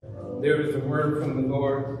There is a word from the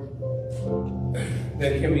Lord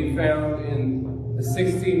that can be found in the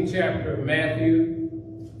 16th chapter of Matthew,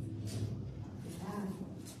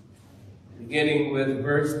 beginning with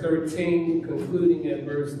verse 13, concluding at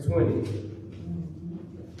verse 20.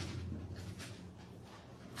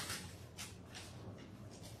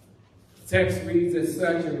 The text reads as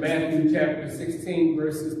such in Matthew chapter 16,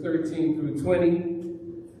 verses 13 through 20.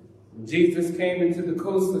 When Jesus came into the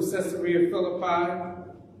coast of Caesarea Philippi,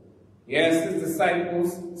 he asked his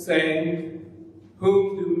disciples, saying,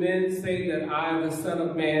 "Whom do men say that I, the Son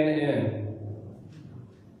of Man, am?"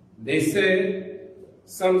 They said,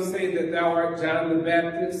 "Some say that thou art John the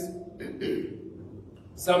Baptist,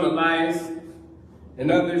 some Elias,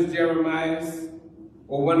 and others Jeremiah,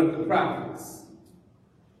 or one of the prophets."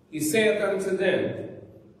 He saith unto them,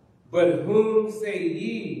 "But whom say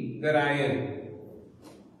ye that I am?"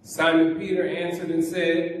 Simon Peter answered and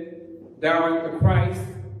said, "Thou art the Christ,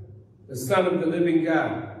 the Son of the living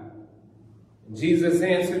God." And Jesus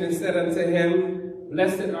answered and said unto him,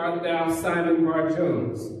 "Blessed art thou, Simon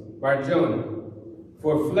Bar-Jonah,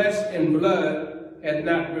 for flesh and blood hath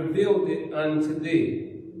not revealed it unto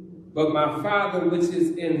thee, but my Father which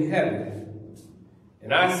is in heaven.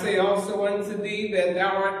 And I say also unto thee that thou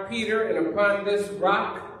art Peter, and upon this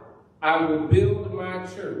rock I will build my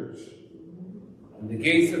church, and the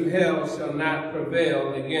gates of hell shall not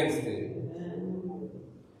prevail against it.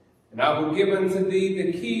 And I will give unto thee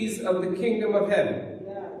the keys of the kingdom of heaven.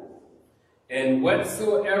 And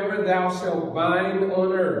whatsoever thou shalt bind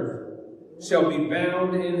on earth shall be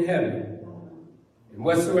bound in heaven. And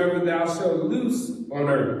whatsoever thou shalt loose on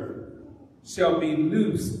earth shall be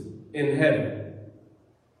loosed in heaven."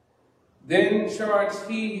 Then charged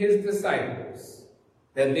he his disciples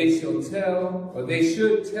that they should tell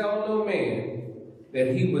no man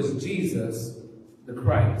that he was Jesus the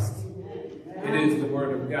Christ. It is the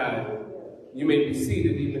word of God. You may be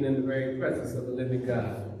seated even in the very presence of the living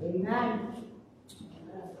God. Amen.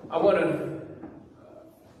 I want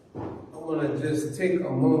to just take a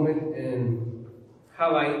moment and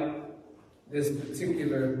highlight this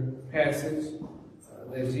particular passage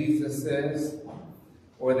that Jesus says,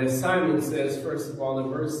 or that Simon says, first of all, in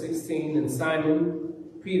verse 16, "And Simon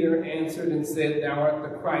Peter answered and said, Thou art the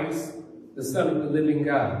Christ, the Son of the living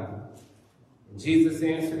God. And Jesus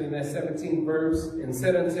answered in that 17th verse and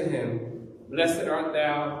said unto him, Blessed art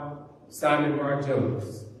thou, Simon Bar-Jonah,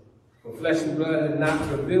 for flesh and blood hath not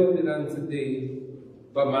revealed it unto thee,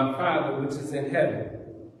 but my Father which is in heaven."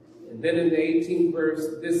 And then in the 18th verse,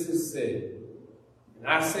 this is said, "And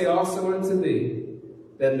I say also unto thee,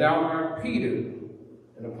 that thou art Peter,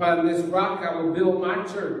 and upon this rock I will build my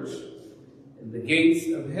church, and the gates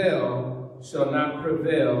of hell shall not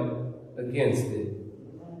prevail against it."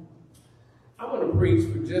 I want to preach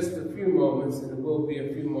for just a few moments, and it will be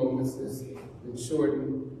a few moments, it's been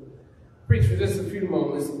shortened. Preach for just a few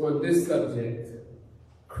moments on this subject: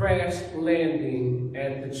 crash landing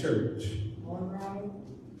at the church. All right.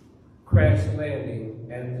 Crash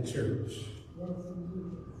landing at the church.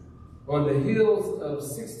 On the heels of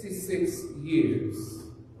 66 years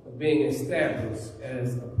of being established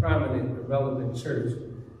as a prominent and relevant church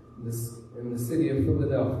in the city of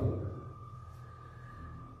Philadelphia,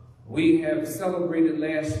 we have celebrated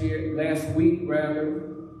last week,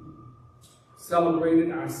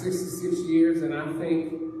 celebrated our 66 years, and I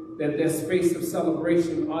think that space of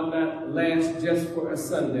celebration ought not last just for a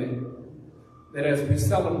Sunday. That as we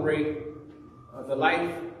celebrate the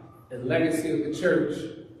life and legacy of the church,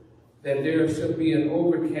 that there should be an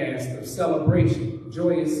overcast of celebration,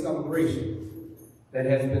 joyous celebration, that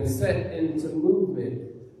has been set into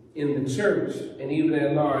movement in the church and even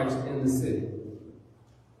at large in the city.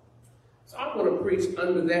 So I want to preach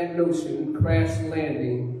under that notion, crash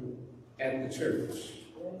landing at the church.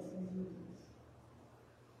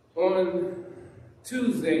 On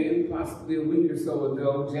Tuesday, possibly a week or so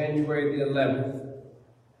ago, January the 11th,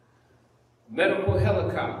 a medical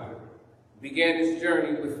helicopter began its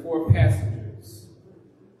journey with 4 passengers.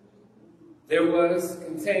 There was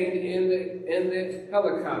contained in the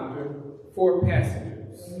helicopter 4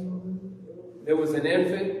 passengers. There was an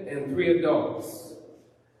infant and 3 adults.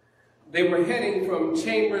 They were heading from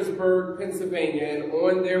Chambersburg, Pennsylvania, and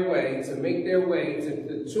on their way to make their way to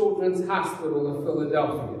the Children's Hospital of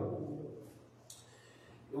Philadelphia.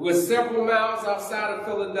 It was several miles outside of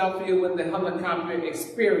Philadelphia when the helicopter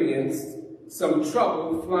experienced some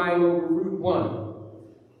trouble flying over Route 1.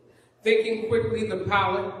 Thinking quickly, the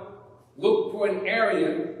pilot looked for an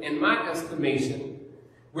area, in my estimation,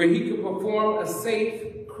 where he could perform a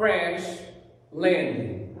safe crash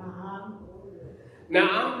landing.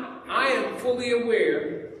 Now, I am fully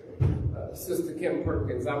aware Sister Kim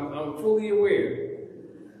Perkins, I'm fully aware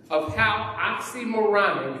of how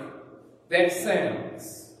oxymoronic that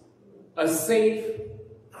sounds. A safe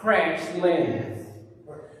crash landing.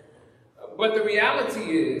 But the reality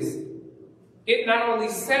is, it not only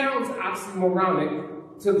sounds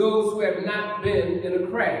oxymoronic to those who have not been in a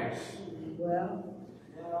crash.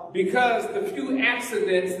 Because the few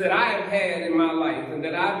accidents that I have had in my life and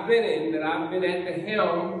that I've been in, that I've been at the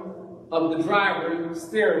helm of the driver's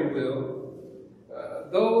steering wheel,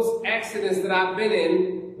 those accidents that I've been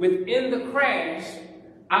in, within the crash,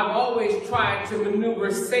 I've always tried to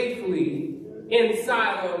maneuver safely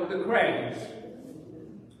inside of the crash.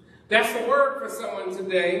 That's a word for someone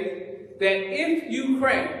today, that if you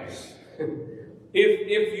crash,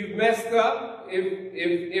 if you've messed up,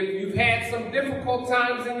 if you've had some difficult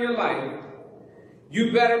times in your life,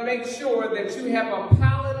 you better make sure that you have a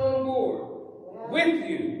pilot on board with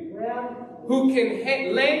you who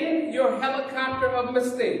can land your helicopter of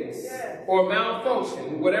mistakes or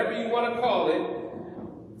malfunction, whatever you want to call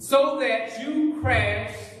it, so that you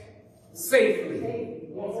crash safely.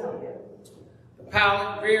 The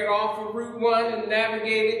pilot veered off of Route 1 and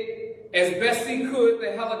navigated as best he could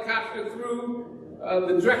the helicopter through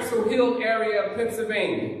the Drexel Hill area of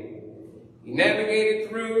Pennsylvania. He navigated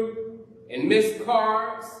through and missed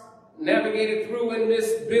cars, navigated through and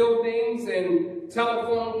missed buildings and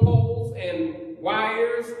telephone poles and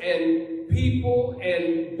wires and people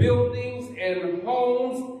and buildings and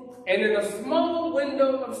homes, and in a small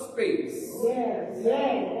window of space,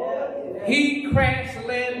 he crash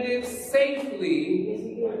landed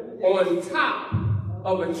safely on top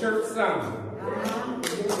of a church sign.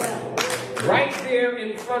 Right there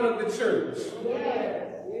in front of the church.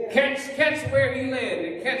 Catch where he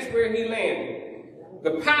landed. Catch where he landed.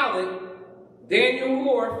 The pilot, Daniel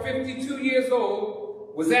Moore, 52 years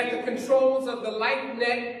old, was at the controls of the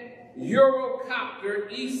LifeNet Eurocopter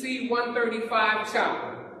EC-135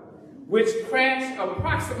 chopper, which crashed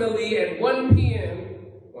approximately at 1 p.m.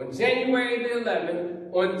 on January the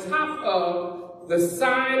 11th on top of the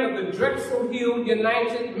sign of the Drexel Hill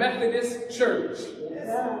United Methodist Church.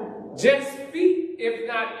 Just feet, if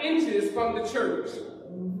not inches, from the church.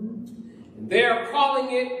 They are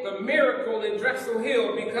calling it the miracle in Drexel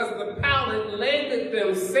Hill because the pilot landed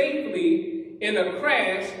them safely in a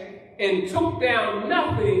crash and took down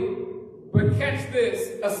nothing but, catch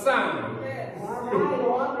this, a sign.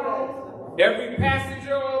 Every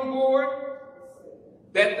passenger on board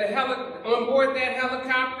that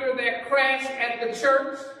helicopter that crashed at the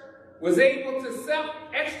church was able to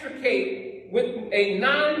self-extricate with a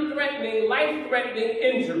non-threatening, life-threatening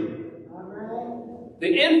injury.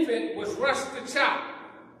 The infant was rushed to CHOP.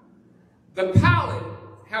 The pilot,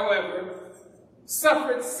 however,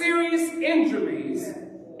 suffered serious injuries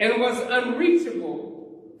and was unreachable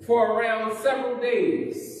for around several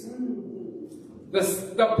days.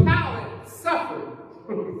 The pilot suffered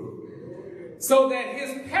so that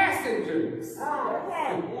his passengers,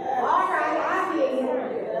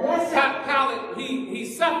 he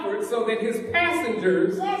suffered so that his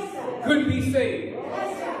passengers could be saved.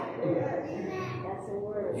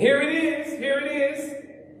 Here it is.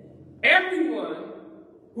 Everyone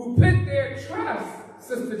who put their trust,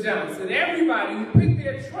 Sister Johnson, everybody who put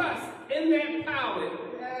their trust in that pilot,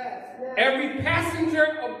 every passenger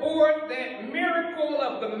aboard that miracle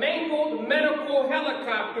of the mangled medical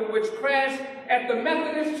helicopter which crashed at the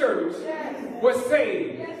Methodist Church was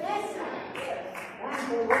saved.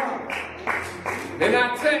 Then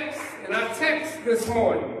I text this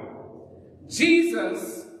morning,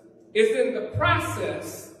 Jesus is in the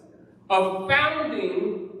process of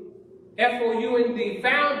founding, F-O-U-N-D,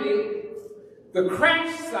 founding the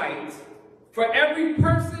crash site for every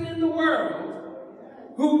person in the world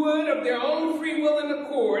who would, of their own free will and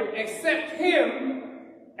accord, accept him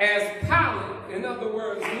as pilot, in other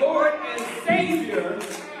words, Lord and Savior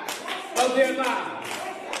of their lives.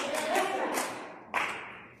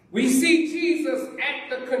 We see Jesus at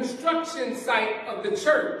the construction site of the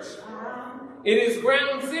church. It is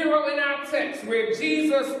ground zero in our text where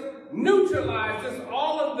Jesus neutralizes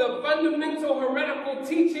all of the fundamental heretical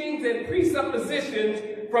teachings and presuppositions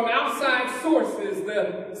from outside sources,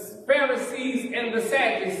 the Pharisees and the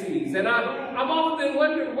Sadducees. And I've often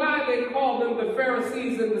wondered why they call them the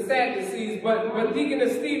Pharisees and the Sadducees, but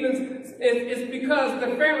Deaconess Stevens, it's because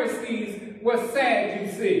the Pharisees were sad,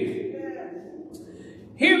 you see.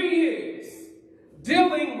 Here he is,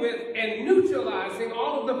 dealing with and neutralizing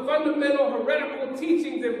all of the fundamental heretical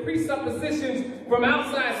teachings and presuppositions from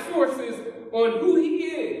outside sources on who he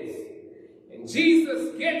is. And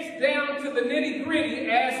Jesus gets down to the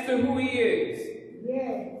nitty-gritty as to who he is.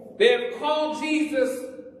 They have called Jesus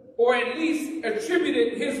or at least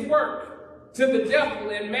attributed his work to the devil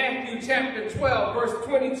in Matthew chapter 12, verse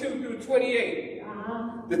 22 through 28.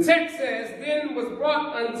 The text says, "Then was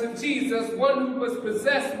brought unto Jesus one who was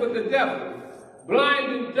possessed with the devil,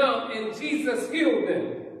 blind and dumb, and Jesus healed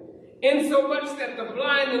them, insomuch that the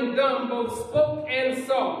blind and dumb both spoke and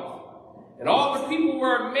saw. And all the people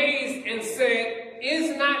were amazed and said,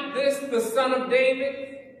 Is not this the son of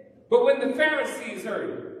David? But when the Pharisees heard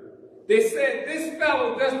it, they said, This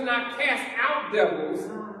fellow does not cast out devils,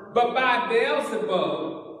 but by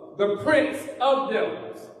Beelzebub, the prince of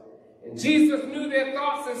devils. And Jesus knew their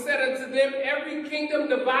thoughts and said unto them, Every kingdom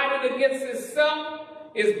divided against itself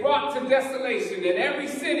is brought to desolation, and every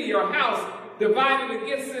city or house divided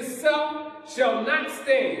against itself shall not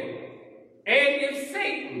stand. And if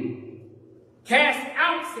Satan cast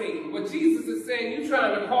out Satan," what Jesus is saying, "You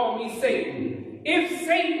trying to call me Satan. If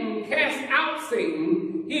Satan cast out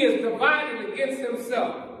Satan, he is divided against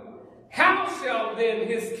himself. How shall then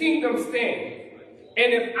his kingdom stand?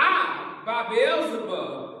 And if I, by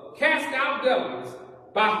Beelzebub, cast out devils,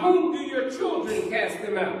 by whom do your children cast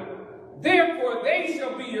them out? Therefore they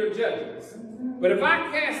shall be your judges. But if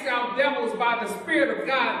I cast out devils by the Spirit of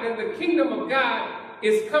God, then the kingdom of God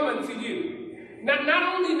is coming to you." Now,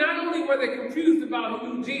 not only were they confused about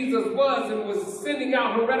who Jesus was and was sending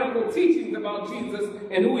out heretical teachings about Jesus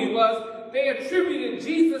and who he was, they attributed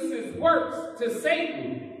Jesus' works to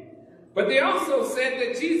Satan. But they also said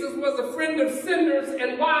that Jesus was a friend of sinners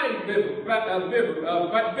and wine bibbers.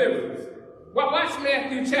 Well, watch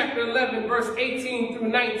Matthew chapter 11, verse 18 through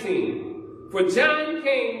 19. "For John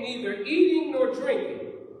came neither eating nor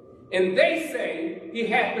drinking, and they say he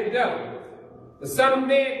hath the devil. The Son of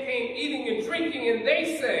Man came eating and drinking, and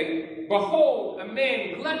they say, Behold, a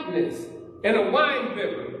man gluttonous and a wine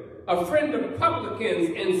bibber, a friend of publicans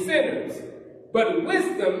and sinners. But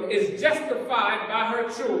wisdom is justified by her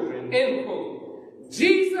children." End quote.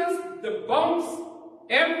 Jesus debunks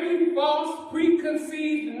every false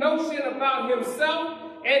preconceived notion about himself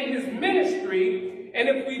and his ministry. And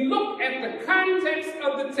if we look at the context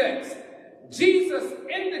of the text, Jesus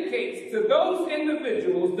indicates to those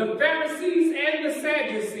individuals, the Pharisees and the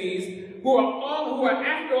Sadducees, who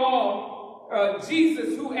after all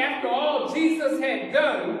Jesus had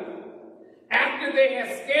done, after they had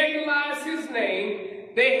scandalized his name,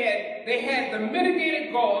 they had the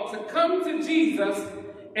mitigated gall to come to Jesus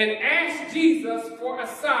and ask Jesus for a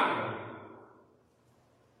sign.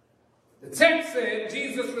 The text said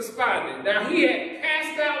Jesus responded. Now he had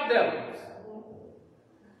cast out devils.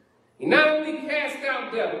 He not only cast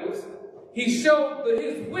out devils, he showed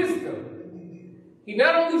his wisdom. He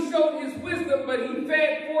not only showed his wisdom, but he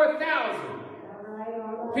fed 4,000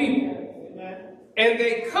 people. And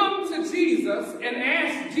they come to Jesus and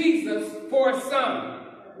ask Jesus for a sign.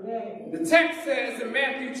 The text says in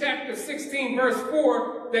Matthew chapter 16, verse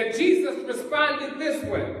 4, that Jesus responded this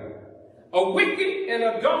way: "A wicked and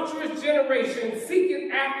adulterous generation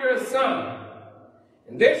seeketh after a sign,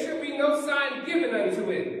 and there shall be no sign given unto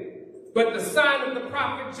it, but the sign of the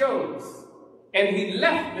prophet Jonas." And he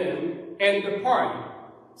left them and departed.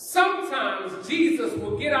 Sometimes Jesus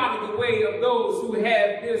will get out of the way of those who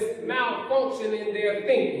have this malfunction in their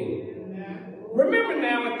thinking. Remember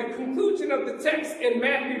now, at the conclusion of the text in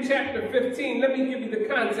Matthew chapter 15, let me give you the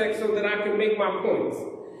context so that I can make my points.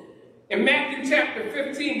 In Matthew chapter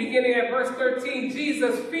 15, beginning at verse 13,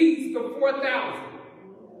 Jesus feeds the 4,000.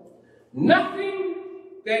 Nothing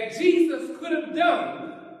that Jesus could have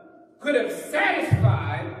done could have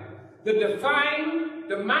satisfied the defining,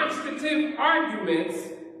 demonstrative arguments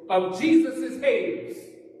of Jesus' haters.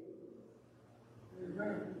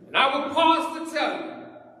 And I would pause to tell you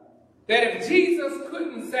that if Jesus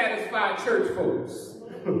couldn't satisfy church folks,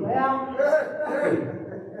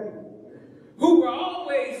 who were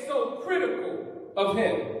always so critical of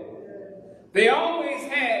him, they always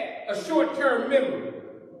had a short-term memory,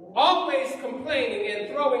 always complaining and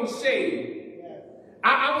throwing shade,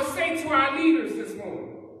 I would say to our leaders this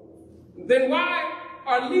morning, then why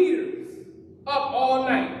are leaders up all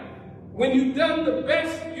night when you've done the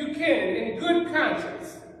best you can in good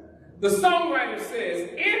conscience? The songwriter says,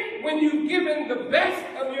 if when you've given the best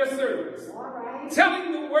of your service,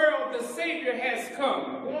 telling the world the Savior has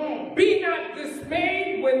come, be not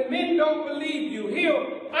dismayed when men don't believe you.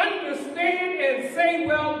 He'll understand and say,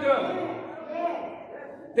 well done.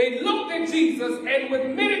 They looked at Jesus and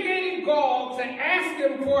with mitigating gall to ask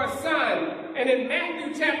him for a sign. And in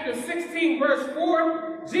Matthew chapter 16, verse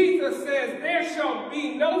 4, Jesus says, there shall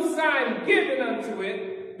be no sign given unto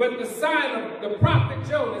it, but the sign of the prophet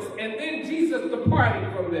Jonas. And then Jesus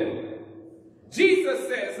departed from them. Jesus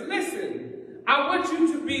says, listen, I want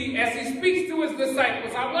you to be, as he speaks to his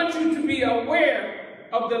disciples, I want you to be aware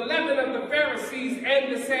of the leaven of the Pharisees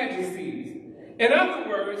and the Sadducees. In other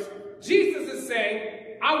words, Jesus is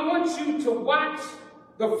saying, I want you to watch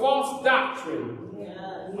the false doctrine.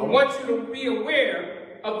 I want you to be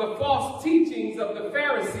aware of the false teachings of the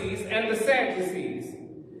Pharisees and the Sadducees.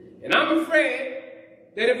 And I'm afraid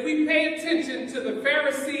that if we pay attention to the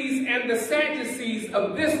Pharisees and the Sadducees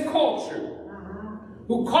of this culture,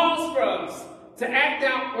 who calls for us to act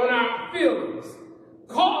out on our feelings,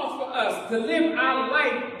 calls for us to live our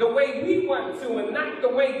life the way we want to and not the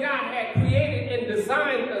way God had created and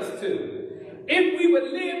designed us to. If we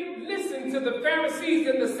would listen to the Pharisees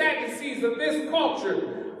and the Sadducees of this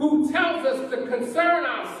culture, who tells us to concern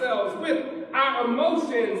ourselves with our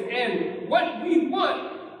emotions and what we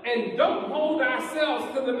want, and don't hold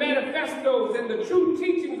ourselves to the manifestos and the true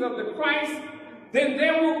teachings of the Christ, then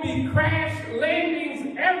there will be crash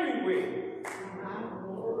landings everywhere.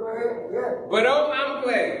 But oh, I'm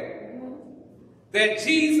glad that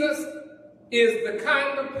Jesus is the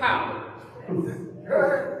kind of pilot.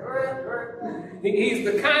 He's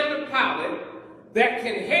the kind of pilot that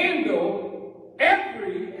can handle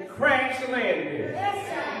every crash landing.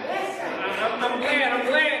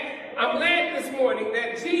 I'm glad this morning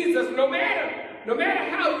that Jesus, no matter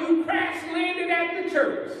how you crash landed at the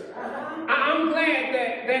church, I'm glad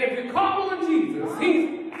that if you call on Jesus,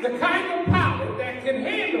 he's the kind of pilot that can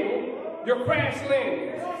handle your crash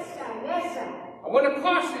landing. I want to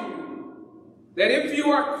caution you that if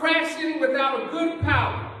you are crashing without a good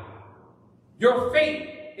pilot, your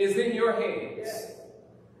fate is in your hands.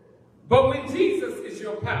 But when Jesus is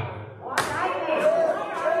your pilot,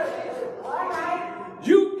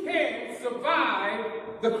 you can survive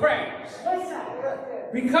the crash.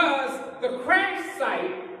 Because the crash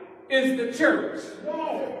site is the church.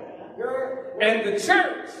 And the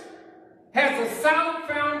church has a solid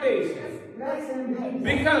foundation.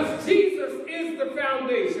 Because Jesus is the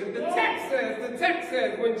foundation. The text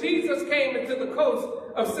says, when Jesus came into the coast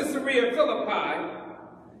of Caesarea Philippi,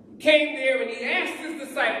 came there and he asked his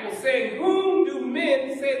disciples, saying, whom do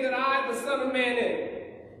men say that I, the Son of Man, am?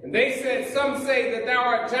 And they said, some say that thou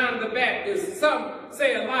art John the Baptist, some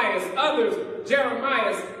say Elias, others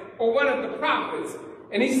Jeremiah, or one of the prophets.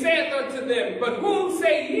 And he said unto them, but whom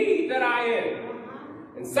say ye that I am?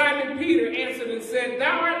 And Simon Peter answered and said,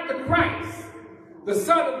 thou art the Christ, the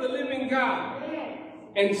Son of the living God.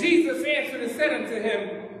 And Jesus answered and said unto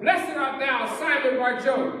him, blessed art thou, Simon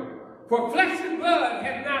Bar-Jonah, for flesh and blood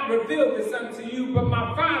hath not revealed this unto you, but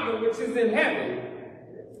my Father which is in heaven.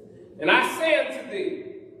 And I say unto thee,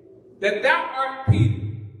 that thou art Peter,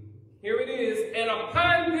 here it is, and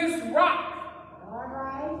upon this rock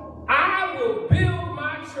I will build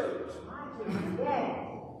my church.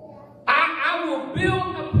 I will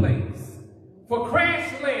build a place for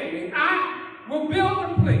crash landing. I will build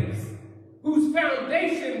a place whose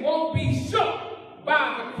foundation won't be shook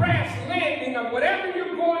by the crash landing of whatever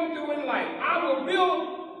you're going through in life. I will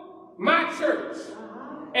build my church,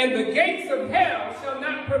 and the gates of hell shall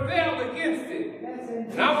not prevail against it.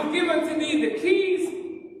 And I will give unto thee the keys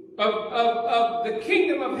of the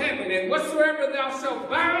kingdom of heaven, and whatsoever thou shalt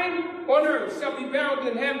bind on earth shall be bound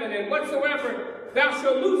in heaven, and whatsoever thou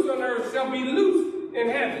shalt loose on earth shall be loosed in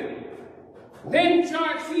heaven. Then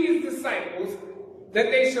charged he his disciples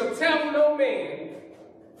that they shall tell no man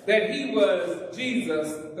that he was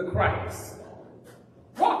Jesus the Christ.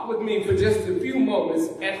 Walk with me for just a few moments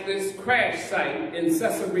at this crash site in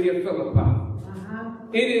Caesarea Philippi.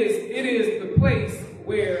 It is the place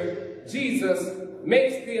where Jesus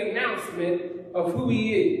makes the announcement of who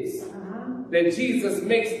he is. That Jesus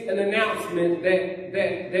makes an announcement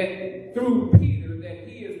that through Peter that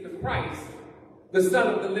he is the Christ, the Son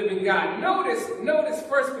of the living God. Notice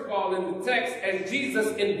first of all in the text, as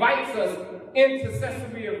Jesus invites us into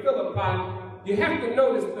Caesarea Philippi, you have to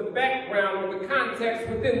notice the background or the context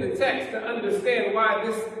within the text to understand why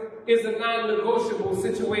this is a non-negotiable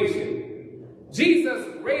situation. Jesus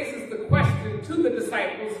raises the question to the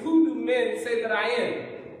disciples, who do men say that I am?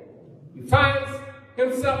 He finds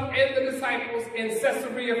himself and the disciples in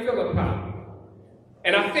Caesarea Philippi.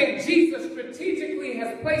 And I think Jesus strategically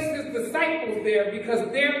has placed his disciples there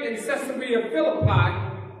because there in Caesarea Philippi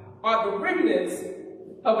are the remnants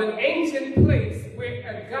of an ancient place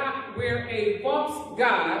where a false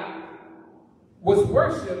god was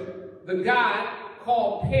worshipped, the god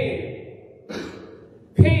called Pan.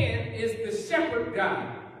 Pan is the shepherd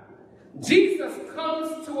god. Jesus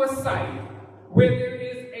comes to a site where there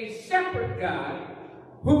is a shepherd god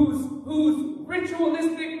whose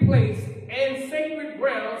ritualistic place and sacred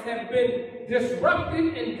grounds have been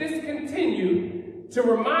disrupted and discontinued to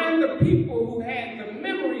remind the people who had the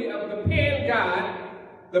memory of the pan God,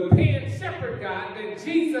 the pan shepherd God, that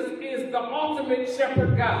Jesus is the ultimate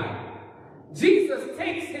shepherd God. Jesus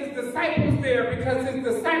takes his disciples there because his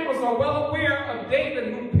disciples are well aware of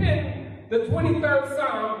David, who penned the 23rd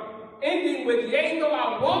Psalm, ending with, "Yea, though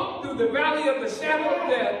I walk through the valley of the shadow of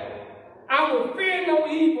death, I will fear no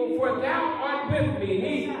evil, for thou art with me."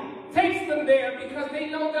 He takes them there because they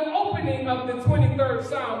know the opening of the 23rd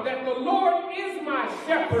Psalm, that the Lord is my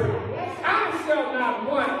shepherd, I shall not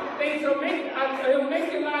want. He'll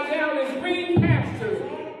make you lie down in green pastures.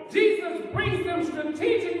 Jesus brings them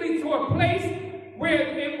strategically to a place where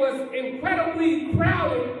it was incredibly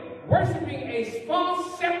crowded, worshiping a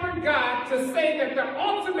false shepherd God, to say that the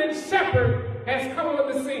ultimate shepherd has come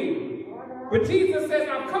on the scene. But Jesus says,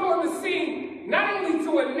 I've come on the scene not only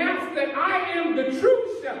to announce that I am the true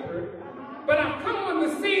shepherd, but I've come on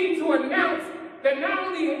the scene to announce that not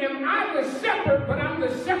only am I the shepherd, but I'm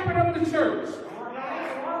the shepherd of the church.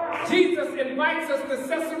 Jesus invites us to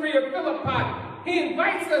Caesarea Philippi. He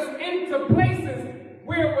invites us into places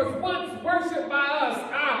where it was once worshipped by us,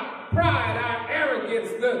 our pride, our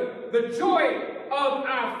arrogance, the joy of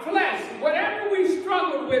our flesh. Whatever we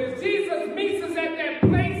struggle with, Jesus meets us at that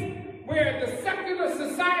place where the secular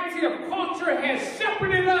society of culture has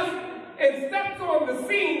shepherded us and steps on the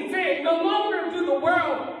scene, saying, no longer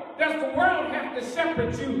does the world have to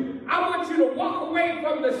shepherd you. I want you to walk away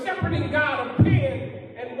from the shepherding God of Pan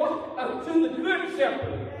and walk up to the good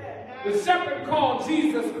shepherd, the shepherd called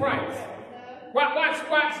Jesus Christ.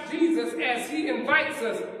 Watch Jesus as he invites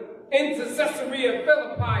us into Caesarea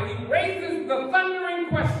Philippi. He raises the thundering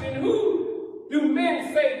question, who do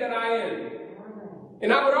men say that I am?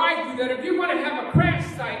 And I would argue that if you're going to have a crash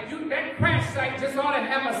site, that crash site just ought to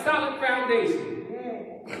have a solid foundation.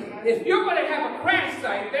 If you're going to have a crash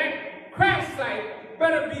site, that crash site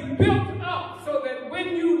better be built up so that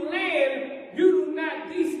when you land, you do not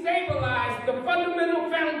destabilize the fundamental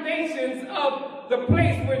foundations of the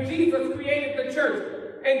place where Jesus created the church.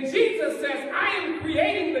 And Jesus says, I am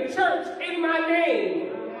creating the church in my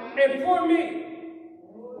name and for me.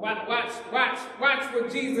 Watch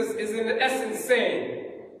what Jesus is in essence saying.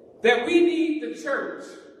 That we need the church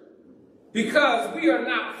because we are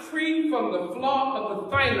not free from the flaw of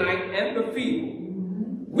the finite and the feeble.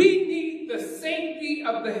 We need the safety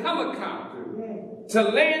of the helicopter to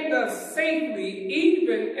land us safely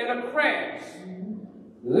even in a crash.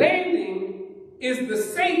 Landing is the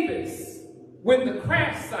safest when the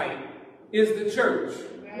crash site is the church.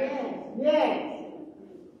 Yes.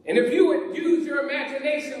 And if you would use your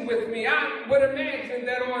imagination with me, I would imagine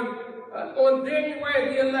that on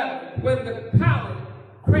January the 11th, when the pilot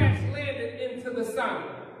crash landed into the sun,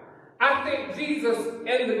 I think Jesus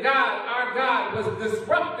and our God, was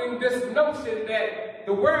disrupting this notion that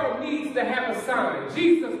the world needs to have a sign.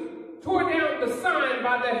 Jesus tore down the sign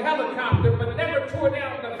by the helicopter, but never tore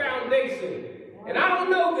down the foundation. And I don't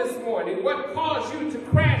know this morning what caused you to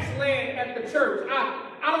crash land at the church.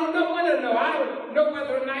 I don't know. I don't know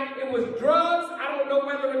whether or not it was drugs. I don't know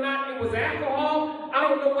whether or not it was alcohol. I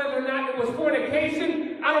don't know whether or not it was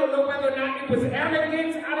fornication. I don't know whether or not it was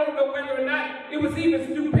arrogance. I don't know whether or not it was even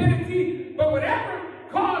stupidity. But whatever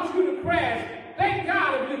caused you to crash, thank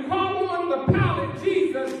God if you call on the pilot,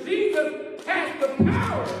 Jesus has the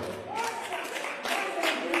power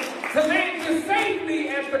to land you safely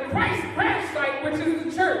at the Christ crash site, which is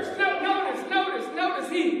the church. Notice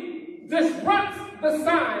he disrupts the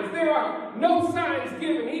signs. There are no signs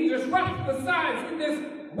given. He disrupts the signs in this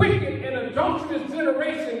wicked and adulterous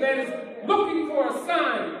generation that is looking for a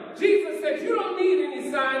sign. Jesus says, you don't need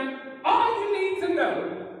any sign. All you need to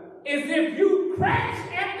know is if you crash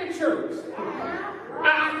at the church,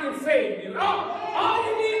 I can save you. All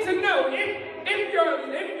you need to know, if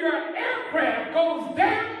your aircraft goes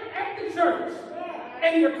down at the church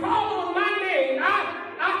and you call on my name,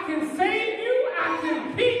 I can save you, I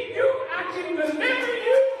can keep you, I can deliver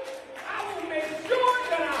you. I will make sure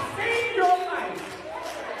that I save your life.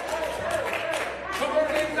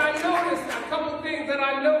 A couple things that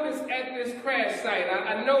I noticed at this crash site.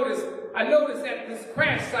 I noticed at this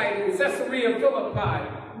crash site in Caesarea Philippi,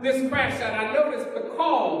 this crash site, I noticed the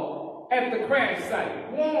call at the crash site.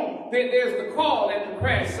 Yeah. There's the call at the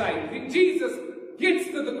crash site. Jesus gets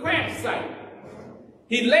to the crash site.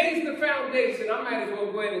 He lays the foundation. I might as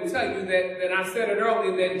well go ahead and tell you that I said it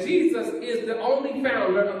earlier, that Jesus is the only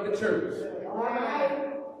founder of the church.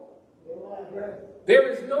 There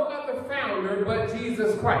is no other founder but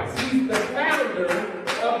Jesus Christ. He's the founder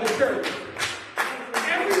of the church.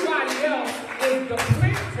 Everybody else is the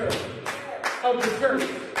planter of the church.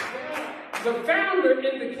 The founder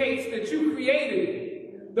indicates that you created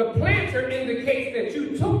it. The planter indicates that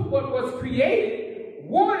you took what was created,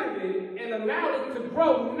 watered it, and allowed it to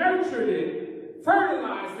grow, nurtured it,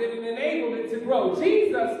 fertilized it, and enabled it to grow.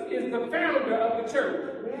 Jesus is the founder of the church.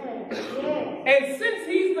 And since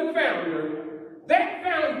he's the founder, that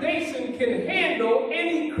foundation can handle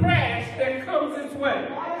any crash that comes its way.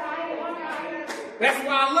 That's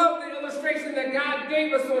why I love the illustration that God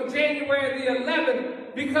gave us on January the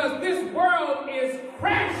 11th, because this world is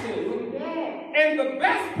crashing, and the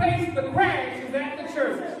best place to crash is at the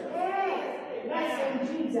church.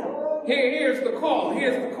 Here's the call.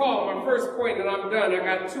 Here's the call. My first point, and I'm done. I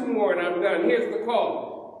got two more, and I'm done. Here's the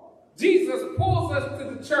call. Jesus pulls us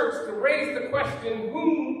to the church to raise the question,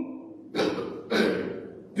 whom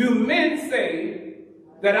do men say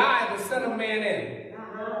that I, the Son of Man, am?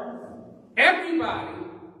 Everybody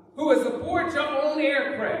who is aboard your own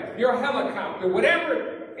aircraft, your helicopter, whatever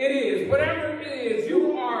it is,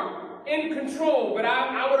 you are in control. But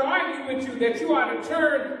I would argue with you that you ought to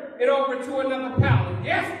turn it over to another pilot.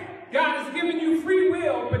 Yes, God has given you free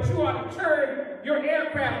will, but you ought to turn your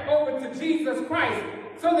aircraft over to Jesus Christ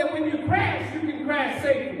so that when you crash, you can crash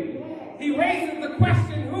safely. He raises the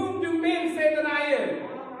question, whom do men say that I am?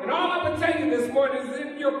 And all I'm going to tell you this morning is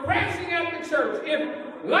if you're crashing at the church,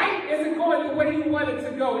 if life isn't going the way you want it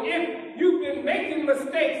to go, if you've been making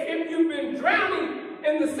mistakes, if you've been drowning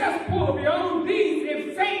in the cesspool of your own deeds,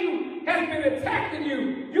 if Satan has been attacking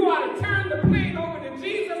you, you ought to turn the plane over to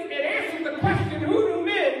Jesus and answer the question, who do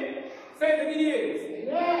men say that he is?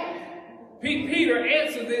 Yes. Peter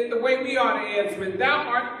answered it the way we ought to answer it. Thou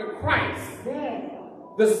art the Christ,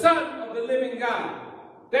 the Son of the living God.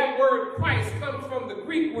 That word Christ comes from the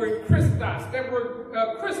Greek word Christos. That word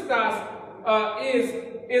Christos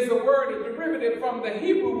is a word, a derivative from the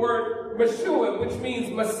Hebrew word Meshua, which means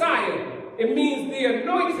Messiah. It means the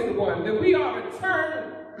anointed one, that we ought to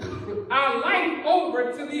turn our life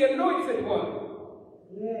over to the anointed one.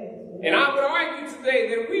 And I would argue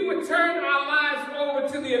today that we would turn our lives over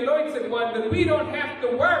to the anointed one, that we don't have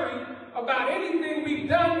to worry about anything we've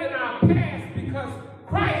done in our past, because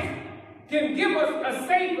Christ can give us a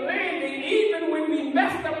safe landing even when we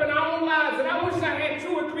messed up in our own lives. And I wish I had 2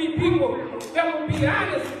 or 3 people that would be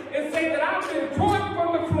honest and say that I've been torn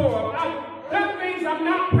from the floor. I've done things I'm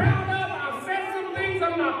not proud of. I've said some things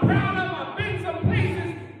I'm not proud of. I've been some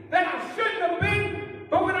places that I shouldn't have been.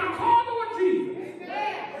 But when I called on Jesus,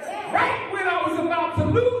 right when I was about to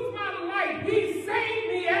lose my life, he saved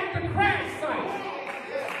me at the crash site.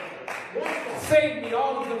 Saved me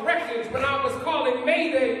all of the wreckage when I was calling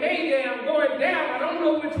Mayday, Mayday, I'm going down. I don't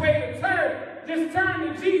know which way to turn. Just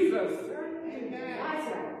turn to Jesus.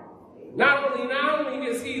 Not only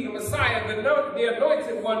is he the Messiah, the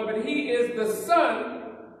anointed one, but he is the Son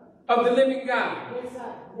of the living God. Yes,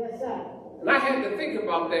 sir. Yes, sir. And I had to think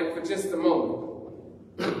about that for just a moment.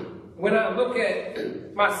 When I look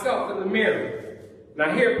at myself in the mirror, and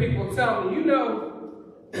I hear people tell me, you know,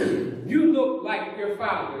 you look like your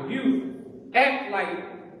father. You act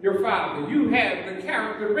like your father. You have the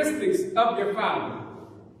characteristics of your father.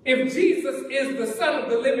 If Jesus is the Son of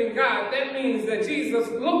the living God, that means that Jesus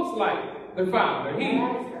looks like the Father. He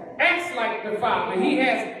acts like the Father. He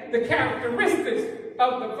has the characteristics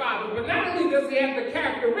of the Father. But not only does he have the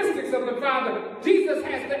characteristics of the Father, Jesus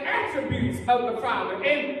has the attributes of the Father.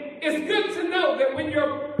 And it's good to know that when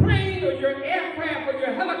your plane or your aircraft or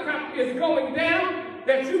your helicopter is going down,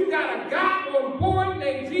 that you've got a God on board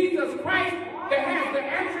named Jesus Christ that has the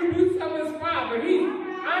attributes of his Father. He's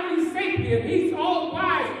omniscient. He's all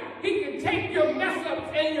wise. He can take your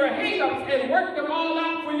mess-ups and your hang-ups and work them all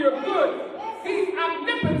out for your good. He's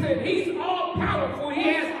omnipotent. He's all-powerful. He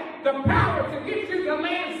has the power to get you to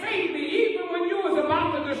land safely, even when you was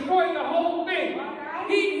about to destroy the whole thing.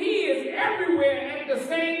 He is everywhere at the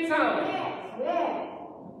same time.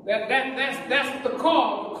 That's the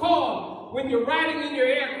call. The call when you're riding in your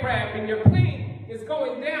aircraft and your plane is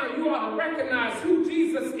going down, you ought to recognize who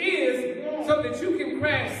Jesus is so that you can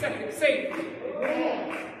crash safely.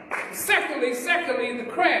 Secondly, the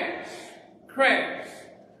crash.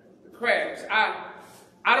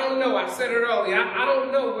 I don't know. I said it earlier. I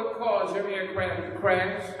don't know what caused your aircraft to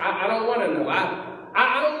crash. I don't want to know.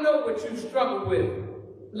 I don't know what you struggle with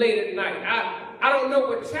late at night. I don't know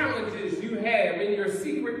what challenges you have in your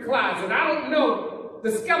secret closet. I don't know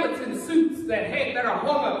the skeleton suits that are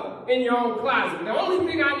hung up in your own closet. The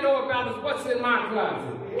only thing I know about is what's in my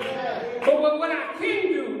closet. But what I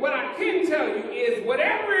can do, what I can tell you is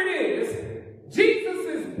whatever it is,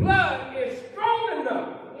 Jesus' blood is strong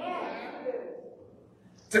enough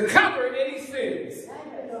to cover any sins.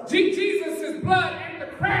 Jesus' blood at the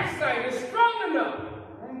crash site is strong enough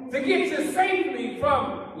to get you safely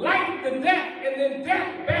from life to death and then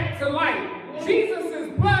death back to life.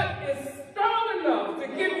 Jesus' blood is strong enough to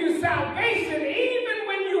give you salvation even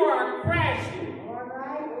when you are crashing.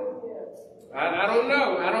 I don't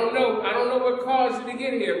know what caused you to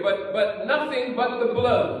get here, but nothing but the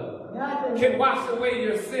blood can wash away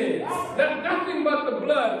your sins. Nothing but the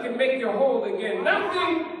blood can make you whole again.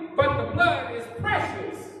 Nothing but the blood is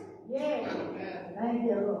precious. Thank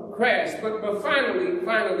you. Crash, but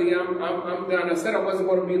finally, I'm done. I said I wasn't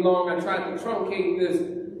going to be long. I tried to truncate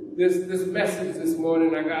this message this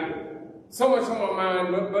morning. I got so much on my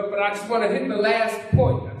mind, but I just want to hit the last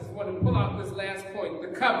point. I just want to pull out this last point: the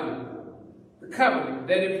covenant. The covenant.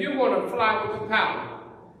 That if you want to fly with the pilot,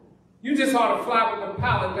 you just ought to fly with a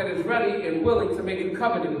pilot that is ready and willing to make a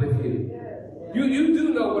covenant with you. You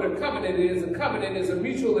do know what a covenant is. A covenant is a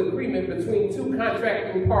mutual agreement between two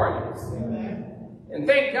contracting parties. And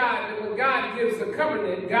thank God that when God gives a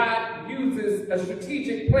covenant, God uses a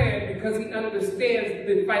strategic plan because he understands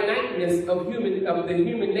the finiteness of the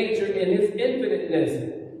human nature and his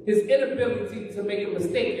infiniteness, his inability to make a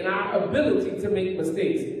mistake and our ability to make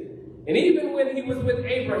mistakes. And even when he was with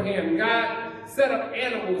Abraham, God set up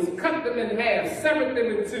animals, cut them in half, severed them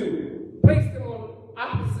in two, placed them on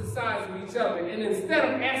opposite sides of each other. And instead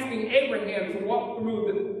of asking Abraham to walk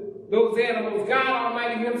through those animals, God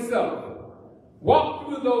Almighty himself walked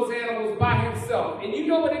through those animals by himself. And you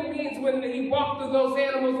know what it means when he walked through those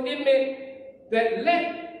animals? It meant that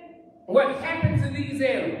let what happened to these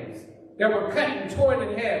animals that were cut and torn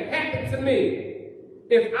in half happen to me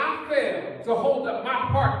if I fail to hold up my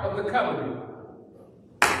part of the covenant.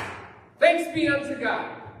 Thanks be unto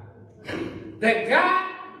God that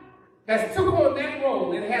God has took on that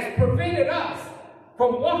role and has prevented us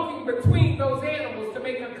from walking between those animals to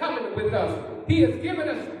make a covenant with us. He has given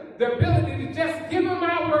us the ability to just give him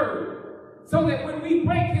our word so that when we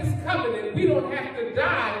break his covenant, we don't have to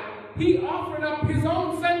die. He offered up his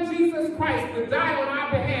own son, Jesus Christ, to die on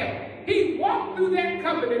our behalf. He walked through that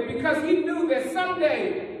covenant because he knew that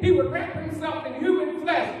someday he would wrap himself in human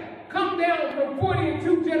flesh, come down from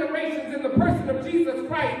 42 generations in the person of Jesus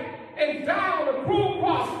Christ, and die on a cruel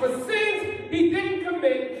cross for sins he didn't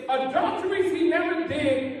commit, adulteries he never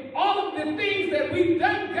did, all of the things that we've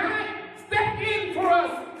done. God stepped in for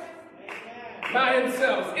us by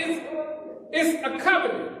himself. It's a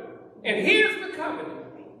covenant. And here's the covenant.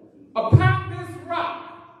 Upon this rock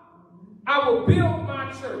I will build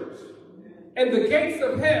my church, and the gates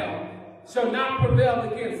of hell shall not prevail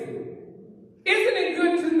against it. Isn't it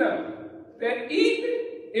good to know that even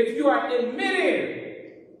if you are in midair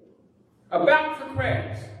about to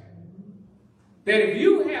crash, that if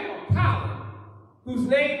you have a pilot whose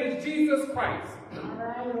name is Jesus Christ,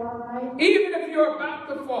 even if you're about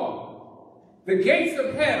to fall, the gates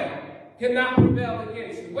of hell cannot prevail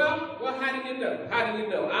against you. Well, how do you know? How do you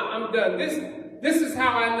know? I'm done. This is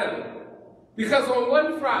how I know. Because on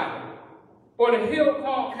one Friday, on a hill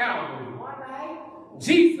called Calvary,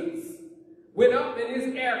 Jesus went up in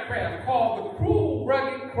his aircraft called the Cruel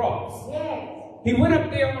Rugged Cross. He went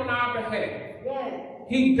up there on our behalf.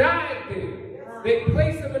 He died there. They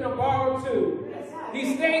placed him in a borrowed tomb.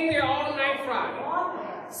 He stayed there all night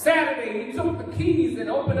Friday. Saturday, he took the keys and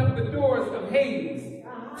opened up the doors of Hades,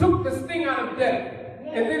 took the sting out of death.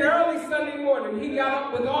 And then early Sunday morning, he got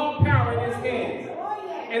up with all power in his hands.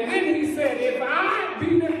 And then he said, if I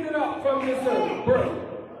be lifted up from this earth,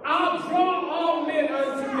 I'll draw all men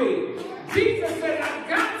unto me. Jesus said,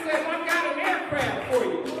 God says, I've got an aircraft for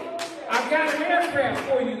you. I've got an aircraft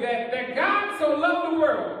for you that God so loved the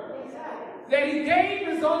world that he gave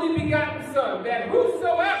his only begotten son, that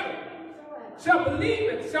whosoever shall believe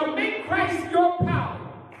it, shall make Christ your power,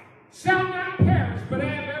 shall not perish, but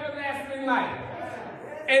have everlasting life.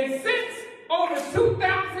 And since over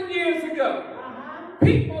 2,000 years ago,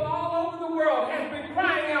 people all over the world have been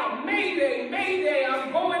crying out, Mayday, Mayday,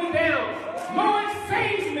 I'm going down. Lord,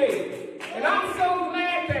 save me. And I'm so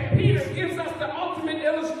glad that Peter gives us the ultimate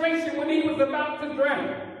illustration when he was about to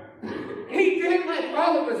drown. He did like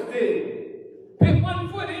all of us did. Put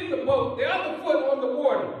one foot in the boat, the other foot on the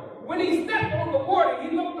water. When he stepped on the water,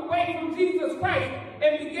 he looked away from Jesus Christ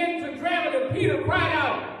and began to drown, and Peter cried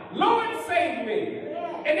out, Lord, save me.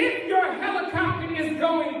 And if your helicopter is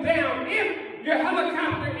going down, if your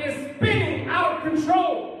helicopter is spinning out of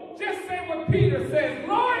control, just say what Peter says,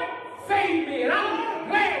 Lord, save me. And I'm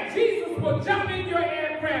glad Jesus will jump in your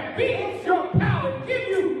aircraft, be your pilot, give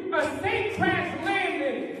you a safe crash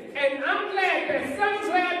landing. And I'm glad that some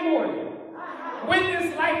glad morning, when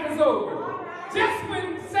this life is over, just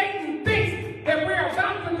when Satan thinks that we're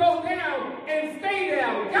about to go down and stay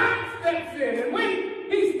down, God steps in. And when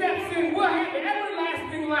he steps in, we'll have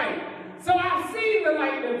everlasting life.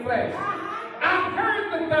 flesh. I've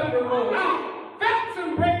heard the thunder roll. I felt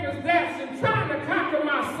some breakers dashing, trying to conquer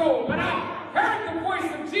my soul. But I heard the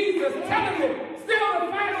voice of Jesus telling me still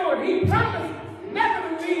to fight on. He promised never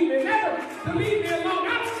to leave me, never to leave me alone.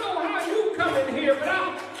 I don't know how you come in here, but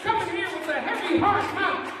I'm coming here with a heavy heart.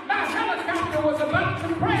 My helicopter was about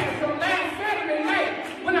to crash on last Saturday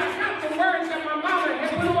night when I got the word that my mama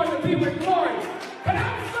had went on to be with glory. But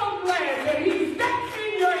I'm so glad that he steps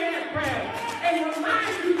in your aircraft and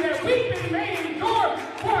reminds you that we've been made endure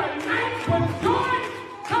for a night, but joy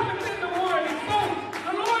cometh in the morning. So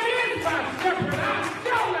the Lord is my shepherd. I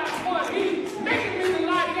shall not want. He's making me to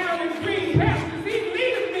lie down in green pastures. He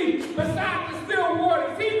leadeth me beside the still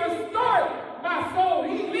waters. He restored my soul.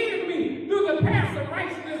 He leadeth me through the paths of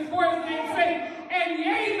righteousness for his name's sake. And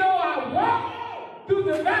yea, though I walk through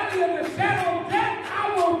the valley of the shadow of death,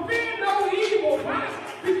 I will fear no evil. Why?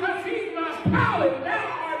 Because he's my power. Thou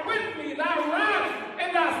art with me. Thy rod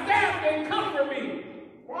and thy staff can comfort me.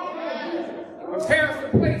 Prepares a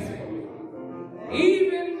place for me.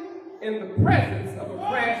 Even in the presence of a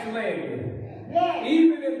crash landing.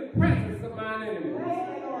 Even in the presence of mine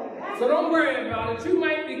enemies. So don't worry about it. You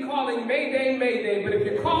might be calling Mayday, Mayday, but if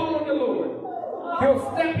you call on the Lord, he'll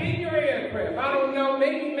step in your aircraft. I don't know,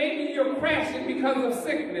 maybe you're crashing because of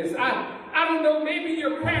sickness. I don't know, maybe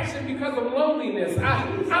you're crashing because of loneliness. I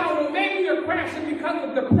don't know, maybe you're crashing because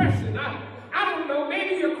of depression. I don't know,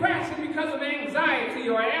 maybe you're crashing because of anxiety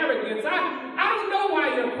or arrogance. I don't know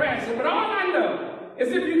why you're crashing, but all I know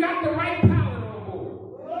is if you got the right pilot on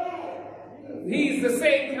board. He's the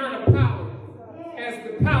same kind of pilot as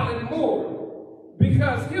the pilot more,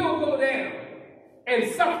 because he'll go down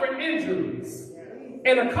and suffer injuries.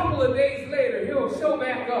 And a couple of days later, he'll show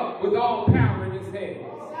back up with all power in his hands.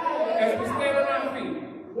 As we stand on our feet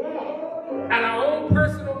at our own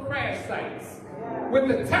personal crash sites with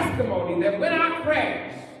the testimony that when I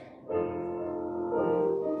crashed,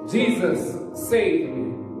 Jesus saved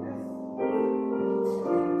me.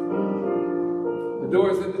 The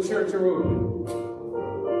doors of the church are open.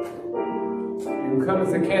 You can come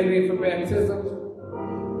as a candidate for baptism.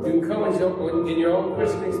 You can come in your own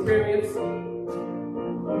Christian experience.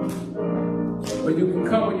 But you can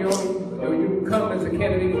come as a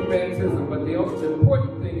candidate for baptism. But the most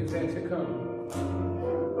important thing is that you come.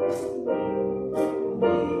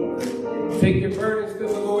 Take your burdens to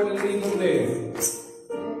the Lord and leave them there.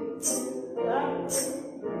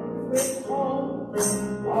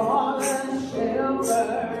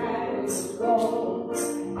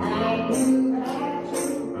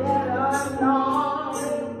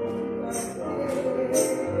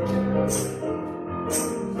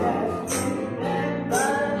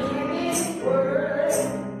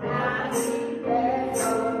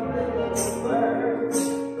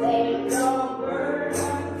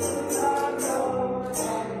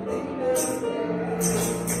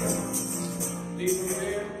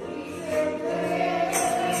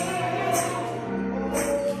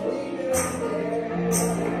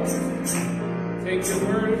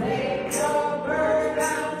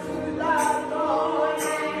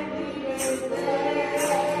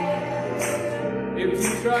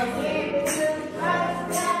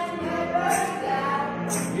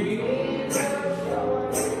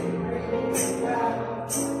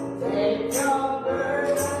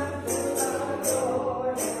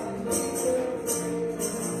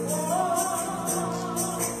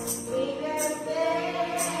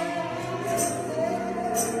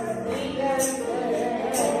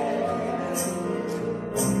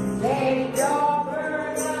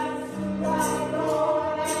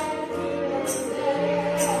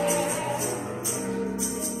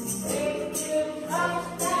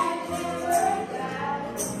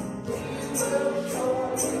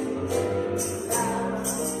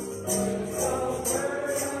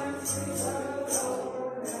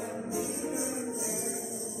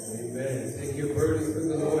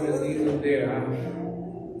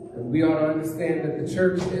 We ought to understand that the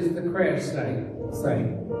church is the crash site.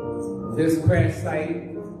 This crash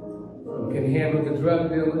site can handle the drug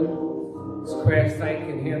dealer. This crash site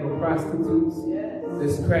can handle prostitutes.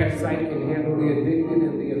 This crash site can handle the addicted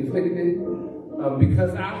and the afflicted.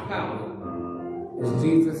 Because our power is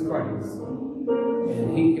Jesus Christ.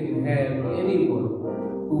 And he can have anyone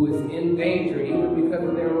who is in danger, even because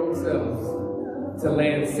of their own selves, to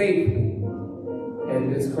land safely at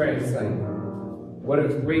this crash site. What a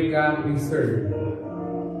great God we serve.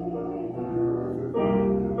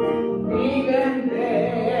 Even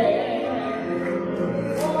there,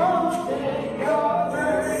 oh, take your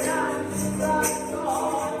burdens to the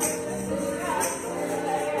Lord.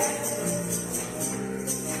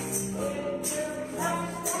 If you trust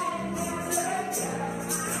and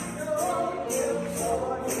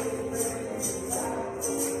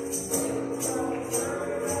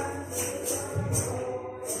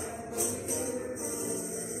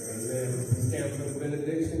campus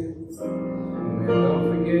benediction. And don't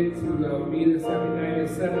forget to meet us every night at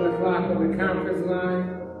 7 o'clock on the conference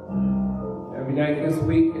line. Every night this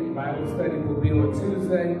week, and Bible study will be on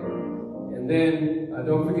Tuesday. And then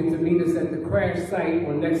don't forget to meet us at the crash site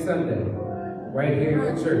on next Sunday, right here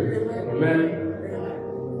in the church. Amen.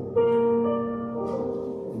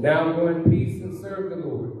 Now go in peace and serve the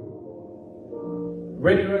Lord.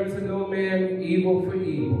 Render unto no man evil for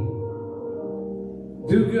evil.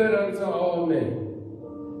 Do good unto all men,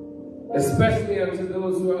 especially unto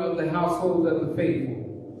those who are of the household of the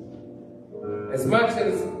faithful. As much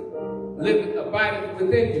as abideth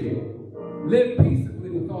within you, live peaceably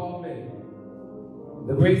with all men.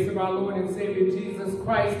 The grace of our Lord and Savior Jesus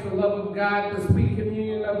Christ, the love of God, the sweet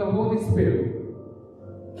communion of the Holy Spirit,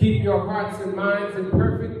 keep your hearts and minds in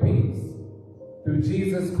perfect peace through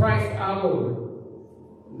Jesus Christ our Lord.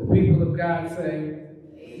 The people of God say,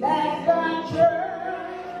 let the church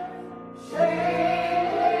say.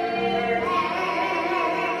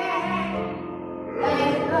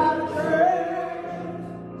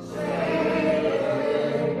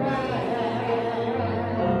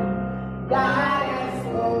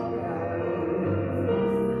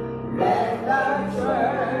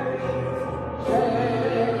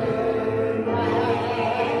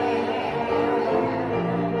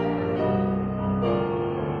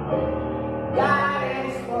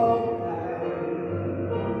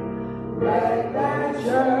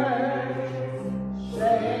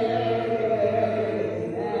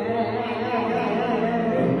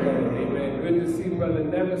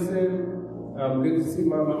 Good to see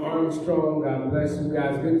Mama Armstrong. God bless you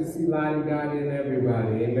guys. Good to see Lottie, Gotti, and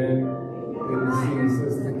everybody. Amen. Good to see you,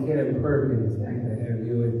 Sister Ken Perkins. Good to have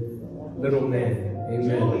you and little man.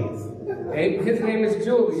 Amen. Hey, his name is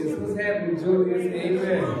Julius. What's happening, Julius?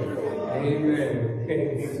 Amen. Amen.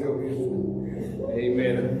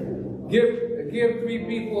 Amen. Give three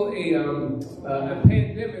people a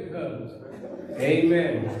pandemic hug.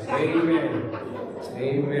 Amen. Amen.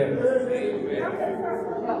 Amen. Amen.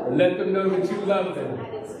 And let them know that you love them.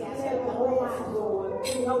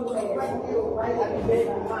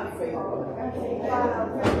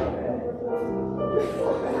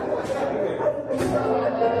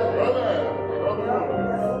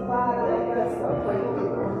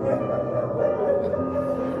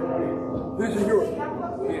 This is yours.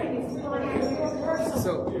 Yeah.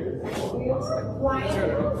 So, turn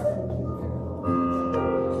it off.